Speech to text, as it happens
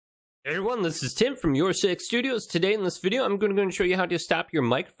Hey everyone, this is Tim from YourSixStudios. Today in this video, I'm going to show you how to stop your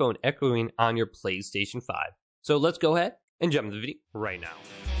microphone echoing on your PlayStation 5. So let's go ahead and jump into the video right now.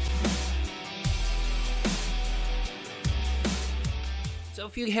 So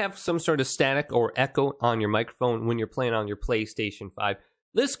if you have some sort of static or echo on your microphone when you're playing on your PlayStation 5,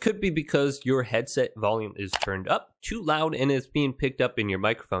 this could be because your headset volume is turned up too loud and it's being picked up in your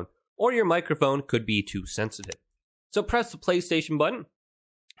microphone, or your microphone could be too sensitive. So press the PlayStation button.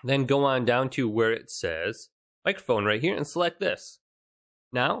 Then go on down to where it says microphone right here and select this.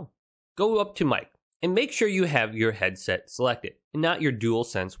 Now, go up to mic and make sure you have your headset selected and not your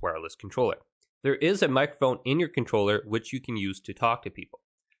DualSense wireless controller. There is a microphone in your controller which you can use to talk to people.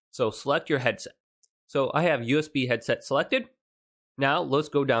 So select your headset. So I have USB headset selected. Now let's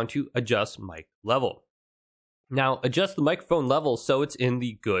go down to adjust mic level. Now adjust the microphone level so it's in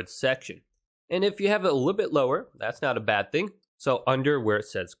the good section. And if you have it a little bit lower, that's not a bad thing. So under where it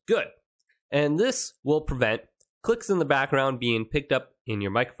says good. And this will prevent clicks in the background being picked up in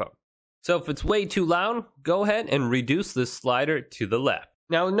your microphone. So if it's way too loud, go ahead and reduce this slider to the left.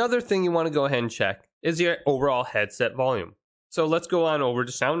 Now another thing you want to go ahead and check is your overall headset volume. So let's go on over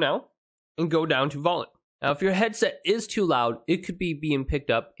to sound now and go down to volume. Now if your headset is too loud, it could be being picked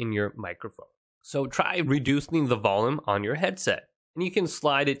up in your microphone. So try reducing the volume on your headset. And you can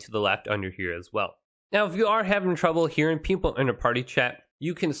slide it to the left under here as well. Now, if you are having trouble hearing people in a party chat,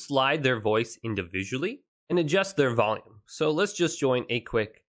 you can slide their voice individually and adjust their volume. So let's just join a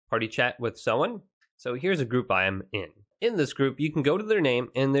quick party chat with someone. So here's a group I am in. In this group, you can go to their name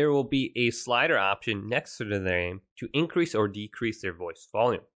and there will be a slider option next to their name to increase or decrease their voice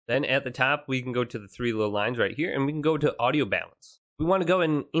volume. Then at the top, we can go to the three little lines right here and we can go to audio balance. If we want to go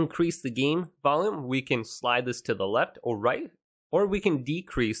and increase the game volume, we can slide this to the left or right, or we can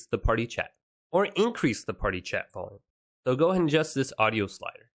decrease the party chat or increase the party chat volume. So go ahead and adjust this audio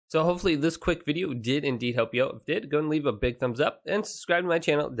slider. So hopefully this quick video did indeed help you out. If it did, go and leave a big thumbs up and subscribe to my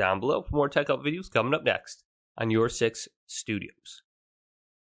channel down below for more tech help videos coming up next on YourSixStudios.